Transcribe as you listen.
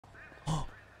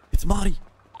It's Marty.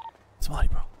 It's Marty,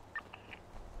 bro.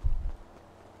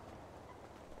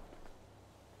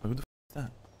 Oh, who the f is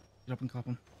that? Get up and clap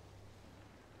him.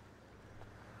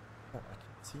 Oh, I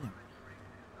can't see him.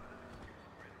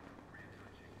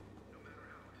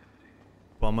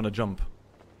 Well, I'm gonna jump.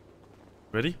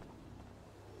 Ready?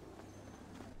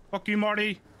 Fuck you,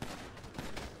 Marty.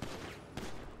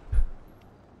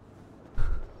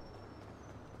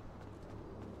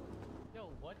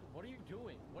 Yo, what are you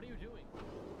doing? What are you doing?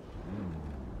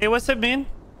 Hey, what's up, man?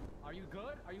 Are you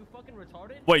good? Are you fucking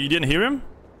retarded? Wait, you didn't hear him?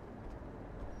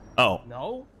 Oh.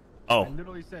 No. Oh. I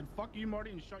literally said, fuck you, Marty,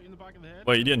 and shot you in the back of the head.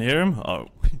 Wait, you didn't hear him? Oh.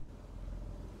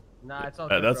 Nah, it's all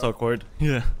good, That's bro. awkward.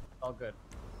 Yeah. All good.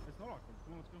 It's not awkward.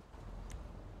 Come on, let's go.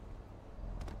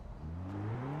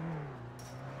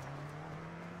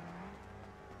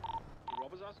 You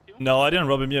rob his ass, Kio? No, I didn't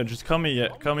rob him yet. Just come here.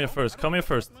 Come here first. Come here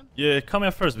first. Yeah, come here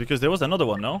first because there was another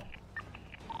one, no? I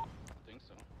think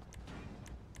so.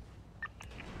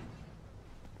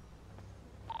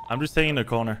 I'm just staying in the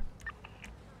corner.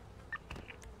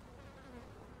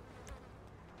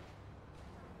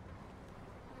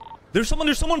 There's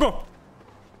someone, bro. Come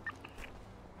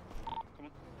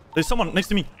on. There's someone next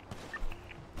to me.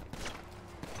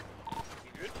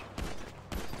 You good?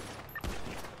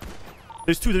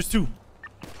 There's two. Come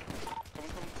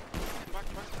back.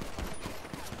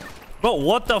 Bro,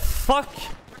 what the fuck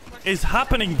is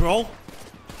happening, bro?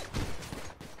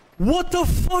 What the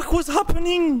fuck was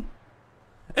happening?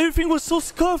 Everything was so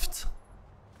scuffed.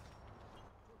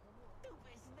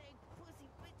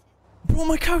 Bro,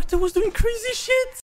 my character was doing crazy shit.